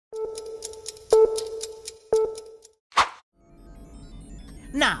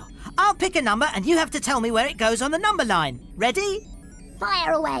Now, I'll pick a number and you have to tell me where it goes on the number line. Ready?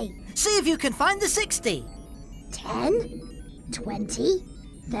 Fire away. See if you can find the 60. 10, 20,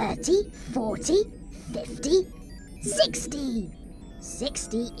 30, 40, 50, 60.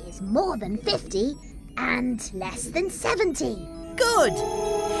 60 is more than 50 and less than 70. Good!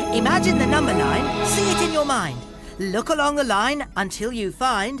 Imagine the number line, see it in your mind. Look along the line until you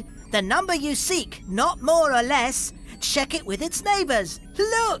find the number you seek, not more or less. Check it with its neighbours.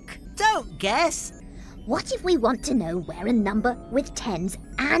 Look! Don't guess. What if we want to know where a number with tens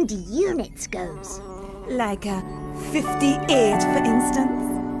and units goes? Like a 58, for instance?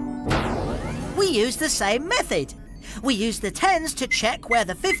 We use the same method. We use the tens to check where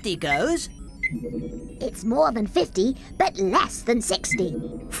the 50 goes. It's more than 50, but less than 60.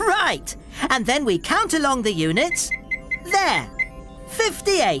 Right! And then we count along the units. There!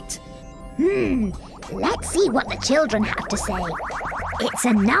 58. Let's see what the children have to say. It's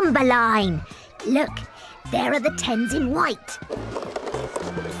a number line. Look, there are the tens in white.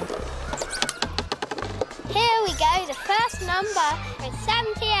 Here we go, the first number is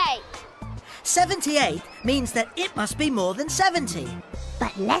 78. 78 means that it must be more than 70.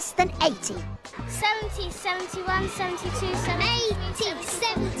 But less than 80. 70, 71, 72, 78,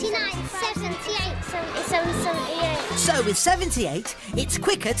 79, 78, 77, 78. So with 78, it's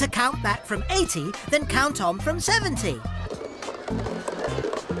quicker to count back from 80 than count on from 70.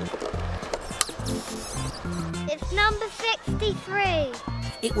 It's number 63.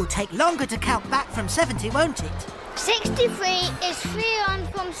 It will take longer to count back from 70, won't it? 63 is 3 on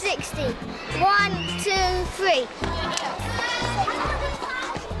from 60. 1, 2, 3.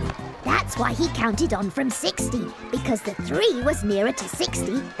 That's why he counted on from 60, because the 3 was nearer to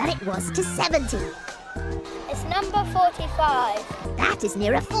 60 than it was to 70. It's number 45. That is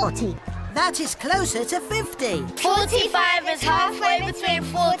nearer 40. That is closer to 50. 45 is halfway between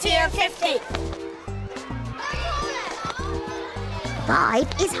 40 and 50. 5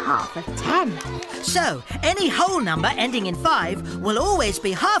 is half of 10. So, any whole number ending in 5 will always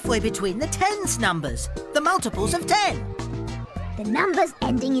be halfway between the tens numbers, the multiples of 10. The numbers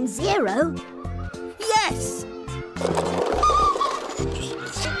ending in 0. Yes!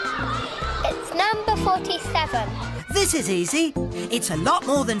 It's number 47. This is easy. It's a lot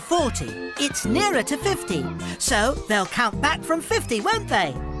more than 40. It's nearer to 50. So, they'll count back from 50, won't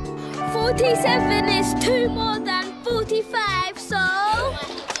they? 47 is 2 more than 45, so...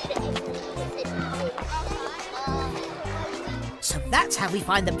 So that's how we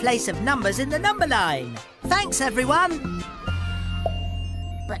find the place of numbers in the number line. Thanks, everyone.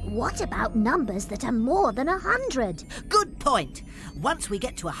 But what about numbers that are more than 100? Good point. Once we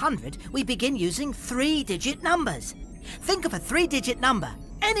get to 100, we begin using 3-digit numbers. Think of a 3-digit number,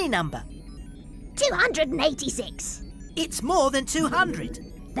 any number. 286. It's more than 200.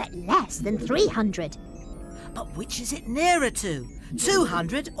 But less than 300. But which is it nearer to?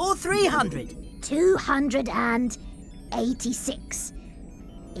 200 or 300? 286.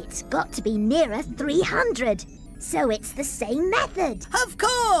 It's got to be nearer 300. So it's the same method. Of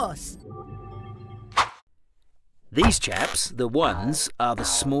course! These chaps, the ones, are the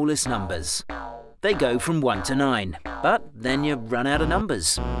smallest numbers. They go from 1 to 9, but then you run out of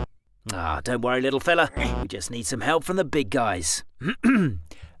numbers. Don't worry, little fella. We just need some help from the big guys.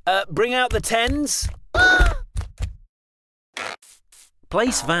 Bring out the tens.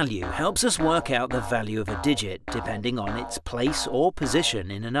 Place value helps us work out the value of a digit depending on its place or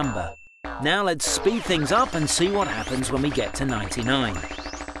position in a number. Now let's speed things up and see what happens when we get to 99.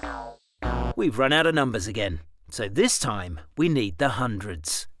 We've run out of numbers again, so this time we need the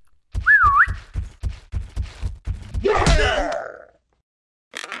hundreds.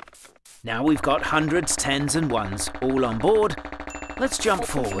 Now we've got hundreds, tens and ones all on board. Let's jump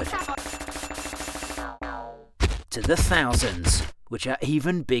forward to the thousands, which are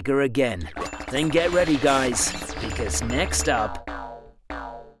even bigger again. Then get ready, guys, because next up,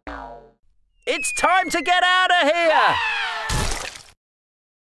 it's time to get out of here!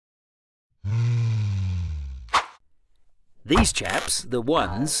 These chaps, the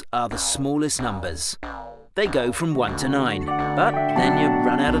ones, are the smallest numbers. They go from 1 to 9, but then you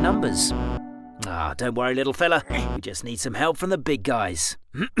run out of numbers. Don't worry, little fella. We just need some help from the big guys.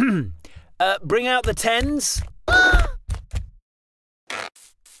 Bring out the tens.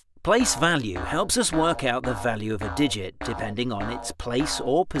 Place value helps us work out the value of a digit depending on its place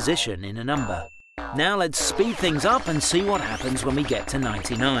or position in a number. Now let's speed things up and see what happens when we get to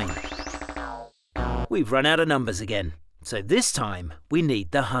 99. We've run out of numbers again, so this time we need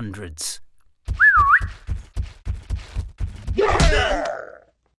the hundreds.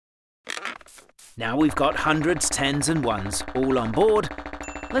 Now we've got hundreds, tens and ones all on board.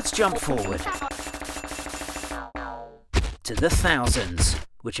 Let's jump forward to the thousands,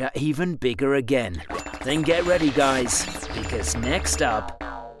 which are even bigger again. Then get ready, guys, because next up,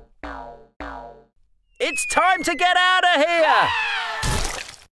 it's time to get out of here!